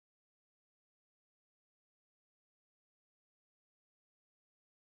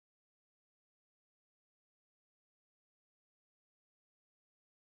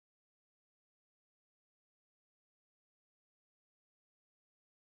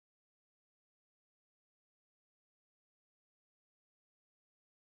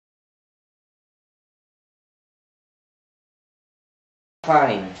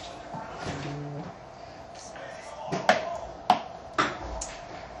Fine.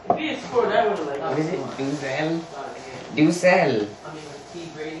 If he had scored, I would have like. What is it? Duzel? Duzel. I mean, T.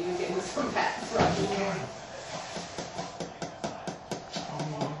 Brady, you getting some pass right.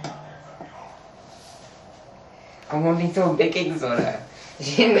 Ang nito baking soda.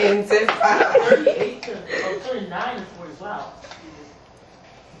 Sinense pa. 38 to 39 to 40. Wow.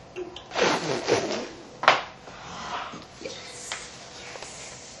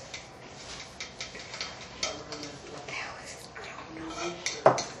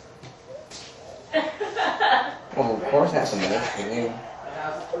 Well, of course that's a miss for you.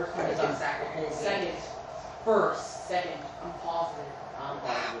 That was the first one that sacked the whole second. First, second. I'm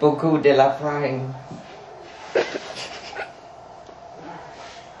positive. Beaucoup de la farine.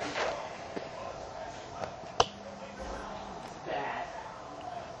 Bad.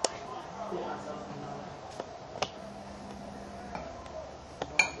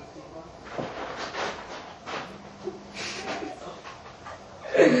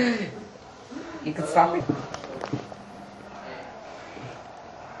 You can stop it.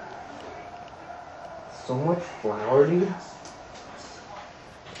 So much flour, dude.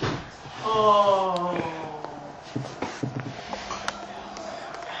 Oh.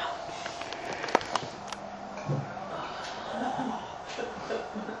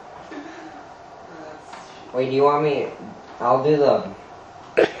 Wait, do you want me? I'll do the.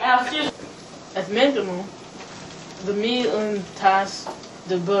 Het maintenant de meal en tas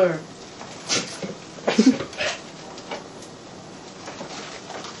de beurre.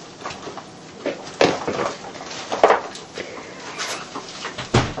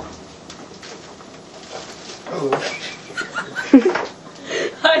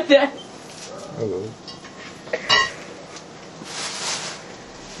 Hi there. Hello.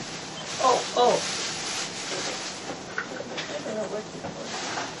 Oh.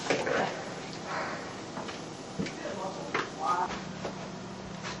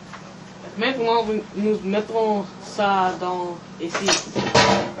 Maintenant, nous mettrons ça dans ici.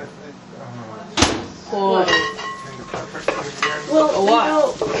 Pour Well, a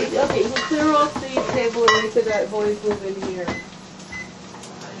while. okay, you clear off the table and we said that boys move in here.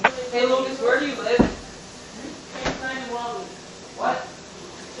 Hey Lucas, where do you live? 690 Wildwood. What?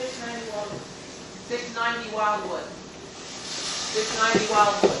 690 Wildwood. 690 Wildwood. 690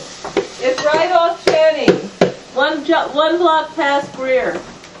 Wildwood. It's right off Channing. One block past Greer.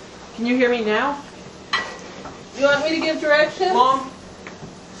 Can you hear me now? You want me to give directions? Mom?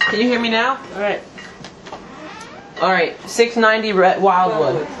 Can you hear me now? Alright. Alright, 690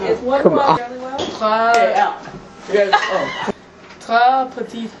 Wildwood. It's one Come block on. really well. Très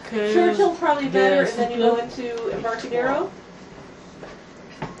petit que Churchill's probably better, and then you go into Embarcadero.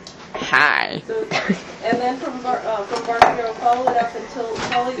 Hi. So, and then from Embarcadero, follow it up until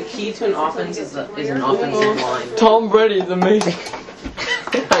The key to an offense is an offensive line. Tom Brady's amazing.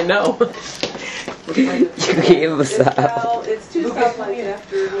 I know. You gave us It's, up. it's two stop lines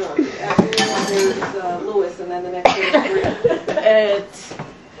after one. After one there's Lewis, and then the next one is Greer. It's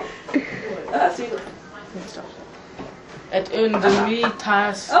So you, at une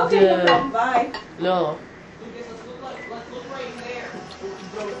demi-tasse okay, no de problem. Bye. l'eau.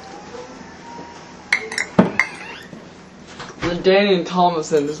 The Danny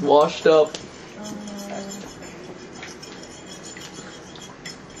Thomason is washed up.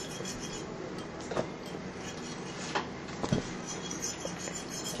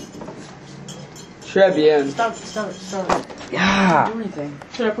 Très bien. Stop. Yeah. Do anything.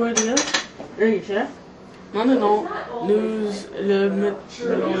 Should I put it together? Hey, should I? Non. Nous le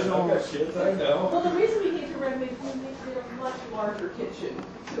mélangeons. Well, the reason we need to renovate is we need to get a much larger kitchen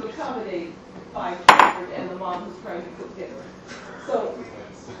to accommodate 5 children and the mom who's trying to cook dinner. So,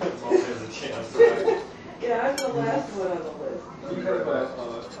 yeah, I'm the last one on the list. Do you have a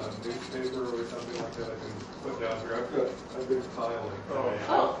newspaper or something like that I can put down here? I've got a big pile of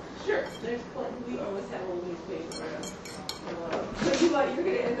Oh, sure. There's plenty. We always have a little newspaper around. So you're going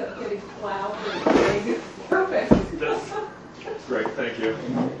to end up getting flour and eggs. Perfect. That's great, thank you.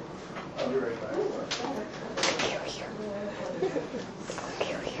 I'll be right back.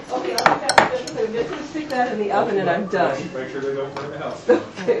 Okay, I'll pick up this. I'm just going to stick that in the oven and I'm done. Make sure they don't burn the house down.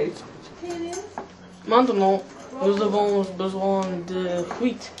 Okay. Maintenant, nous avons besoin de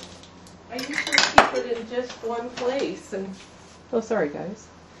huit. I usually keep it in just one place. And oh, sorry, guys.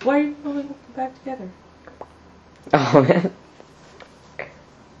 Why are you pulling it back together? Oh man.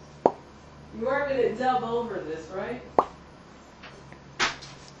 You are going to dub over this, right?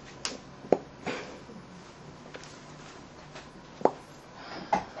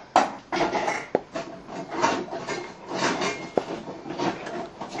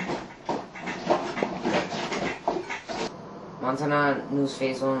 Maintenant, nous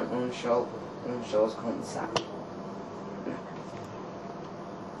faisons une chose comme ça.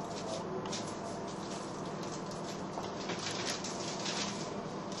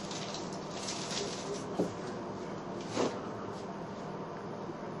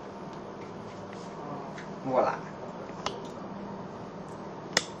 Voilà.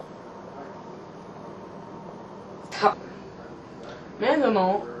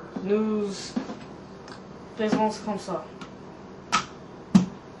 Maintenant, nous faisons comme ça.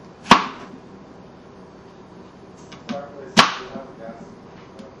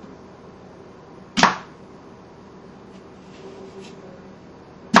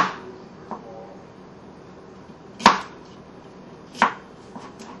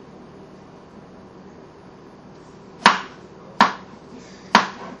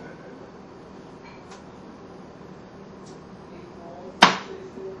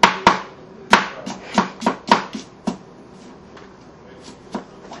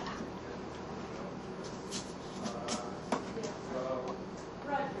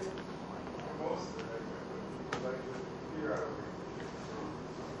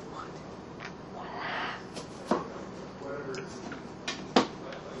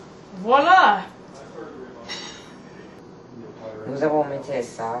 Voilà! Nous avons mis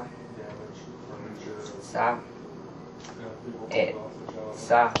ça, ça et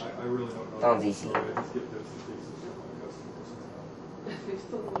ça dans ici.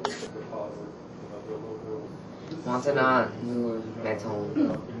 Maintenant, nous mettons.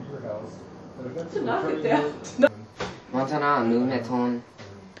 Maintenant, nous mettons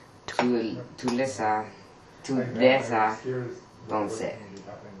tout ça dans ça.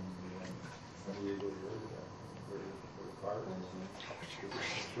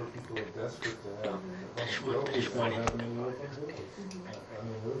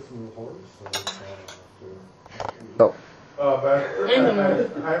 Oh. Maintenant,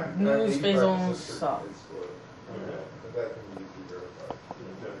 nous faisons ça.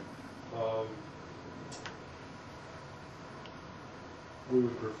 We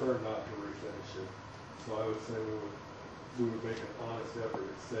would prefer not to refinish it, so I would say we would make an honest effort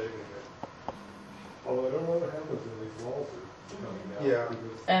at saving it. Although I don't know what happens when these walls are coming down. Yeah.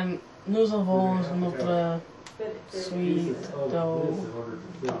 Because Nous avons notre suite d'eau.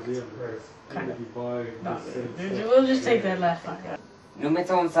 We'll just take that last part. Nous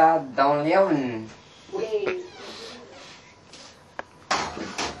mettons ça dans l'oven.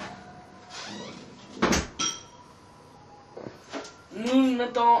 Nous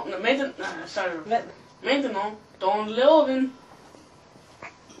mettons maintenant dans l'oven.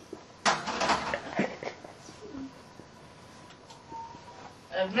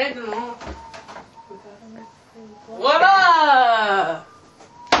 Maintenant, voilà!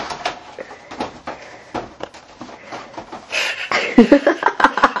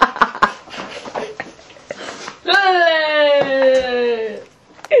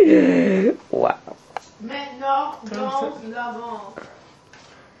 Wow. Maintenant, dans l'avant.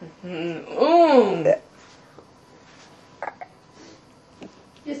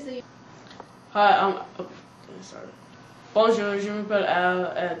 Hi, sorry. Bonjour, je m'appelle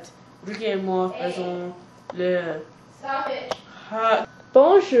Al et Ricky et moi faisons le...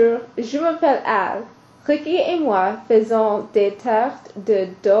 Bonjour, je m'appelle Al. Ricky et moi faisons des tartes de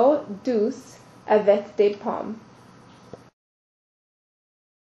d'eau douce avec des pommes.